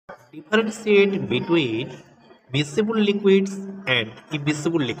Differentiate between miscible liquids and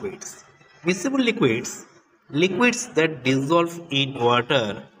immiscible liquids. Miscible liquids, liquids that dissolve in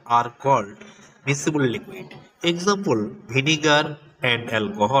water, are called miscible liquid. Example, vinegar and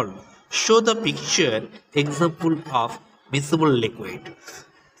alcohol. Show the picture example of miscible liquid.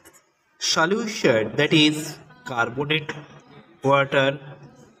 Solution, that is carbonate, water,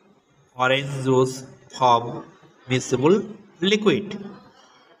 orange juice form miscible liquid.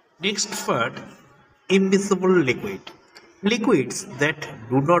 Next part, immiscible liquid. Liquids that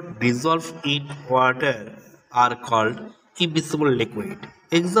do not dissolve in water are called immiscible liquid.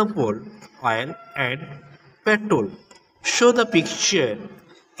 Example, oil and petrol. Show the picture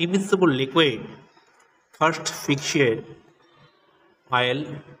immiscible liquid. First picture, oil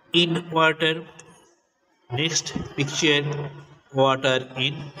in water. Next picture, water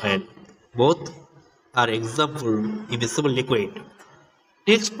in oil. Both are example immiscible liquid.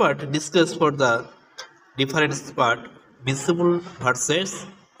 Next part, discuss for the difference part, miscible versus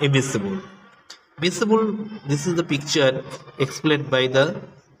immiscible. Miscible, this is the picture explained by the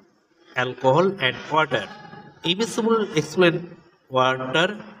alcohol and water. Immiscible explain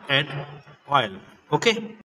water and oil. Okay.